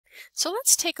So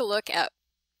let's take a look at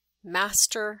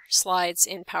master slides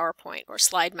in PowerPoint, or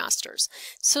slide masters.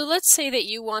 So let's say that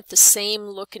you want the same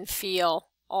look and feel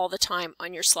all the time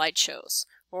on your slideshows,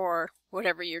 or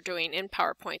whatever you're doing in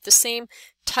PowerPoint, the same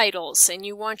titles, and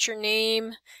you want your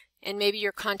name and maybe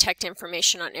your contact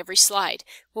information on every slide.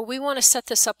 Well, we want to set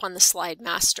this up on the slide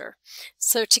master.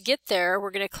 So to get there,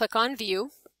 we're going to click on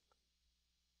View,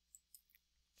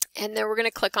 and then we're going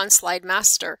to click on Slide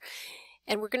Master.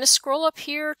 And we're going to scroll up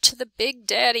here to the big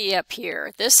daddy up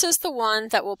here. This is the one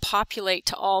that will populate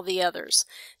to all the others.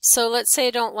 So let's say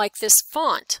I don't like this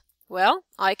font. Well,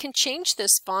 I can change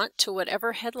this font to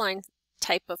whatever headline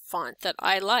type of font that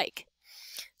I like.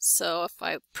 So if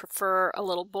I prefer a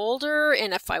little bolder,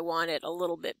 and if I want it a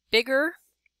little bit bigger,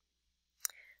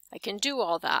 I can do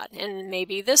all that. And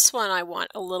maybe this one I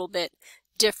want a little bit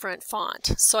different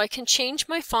font. So I can change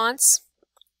my fonts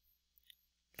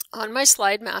on my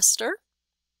Slide Master.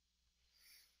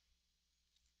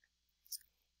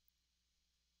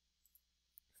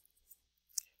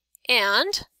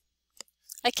 And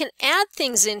I can add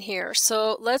things in here.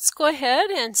 So let's go ahead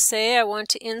and say I want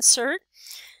to insert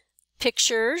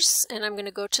pictures, and I'm going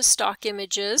to go to stock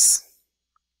images.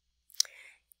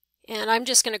 And I'm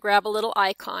just going to grab a little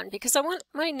icon because I want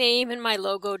my name and my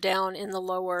logo down in the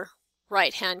lower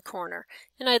right hand corner.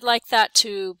 And I'd like that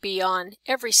to be on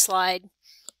every slide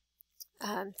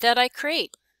that I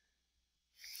create.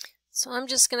 So I'm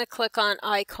just going to click on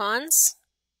icons.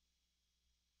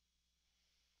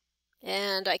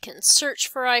 And I can search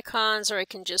for icons, or I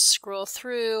can just scroll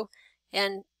through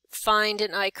and find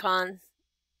an icon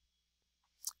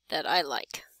that I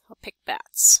like. I'll pick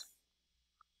bats.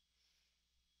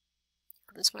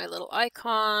 Here's my little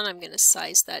icon. I'm going to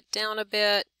size that down a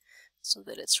bit so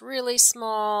that it's really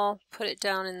small. Put it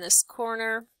down in this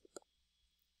corner.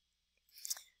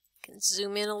 I can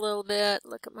zoom in a little bit.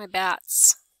 Look at my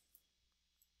bats.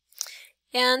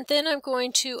 And then I'm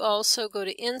going to also go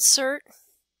to Insert,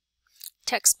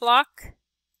 Text Block,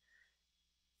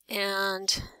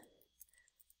 and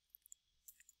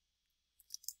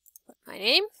put my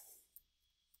name.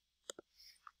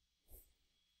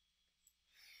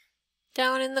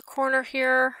 Down in the corner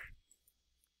here,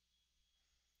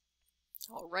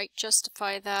 I'll right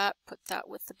justify that, put that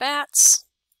with the bats.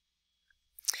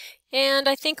 And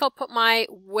I think I'll put my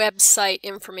website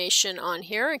information on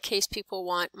here in case people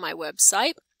want my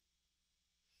website.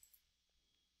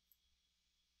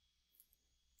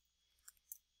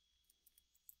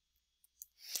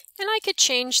 And I could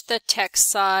change the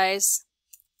text size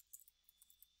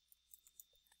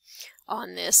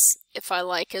on this if I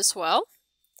like as well.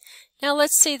 Now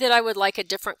let's say that I would like a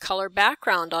different color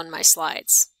background on my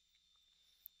slides.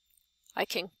 I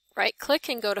can right click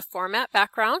and go to Format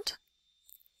Background,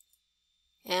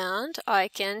 and I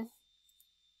can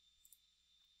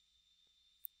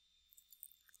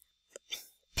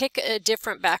pick a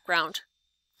different background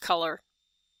color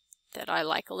that I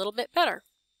like a little bit better.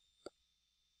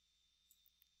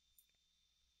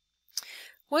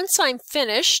 Once I'm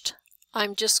finished,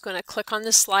 I'm just going to click on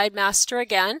the Slide Master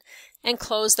again and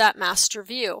close that master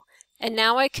view. And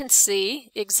now I can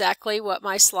see exactly what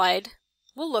my slide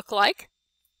will look like.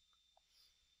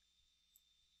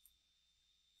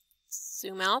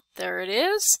 Zoom out, there it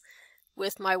is,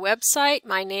 with my website,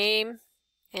 my name,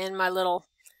 and my little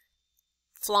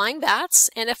flying bats.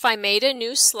 And if I made a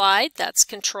new slide, that's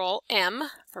Control M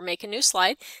for make a new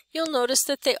slide, you'll notice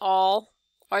that they all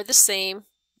are the same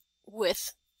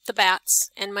with the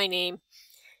bats and my name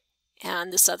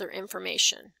and this other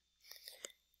information.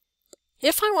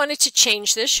 If I wanted to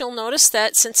change this, you'll notice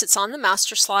that since it's on the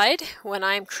master slide, when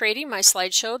I'm creating my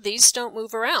slideshow, these don't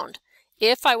move around.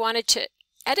 If I wanted to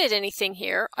edit anything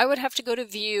here, I would have to go to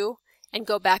View and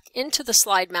go back into the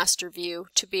Slide Master view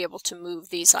to be able to move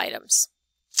these items.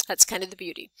 That's kind of the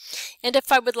beauty. And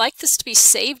if I would like this to be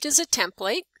saved as a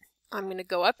template, I'm going to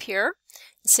go up here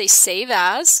and say Save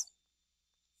As.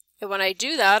 And when I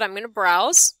do that, I'm going to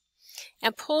browse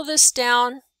and pull this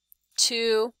down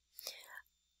to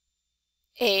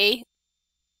a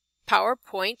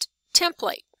PowerPoint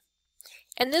template.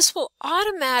 And this will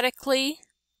automatically,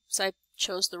 so I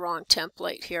chose the wrong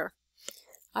template here.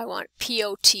 I want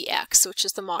POTX, which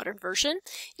is the modern version.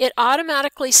 It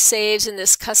automatically saves in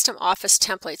this custom office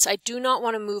templates. I do not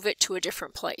want to move it to a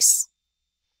different place.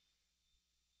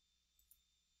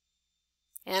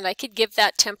 And I could give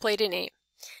that template a name.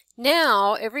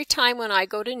 Now, every time when I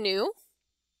go to New,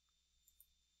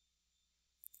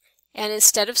 and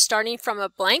instead of starting from a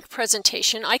blank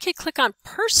presentation, I could click on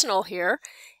Personal here,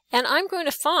 and I'm going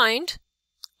to find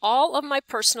all of my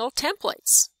personal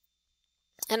templates.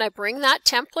 And I bring that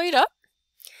template up,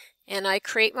 and I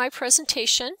create my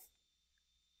presentation,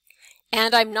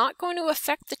 And I'm not going to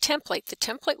affect the template. The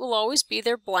template will always be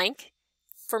there blank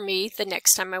for me the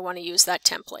next time I want to use that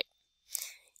template.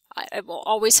 I will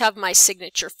always have my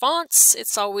signature fonts.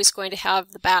 It's always going to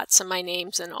have the bats and my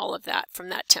names and all of that from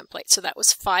that template. So that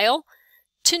was File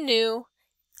to New,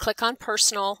 click on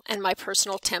Personal, and my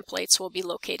personal templates will be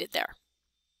located there.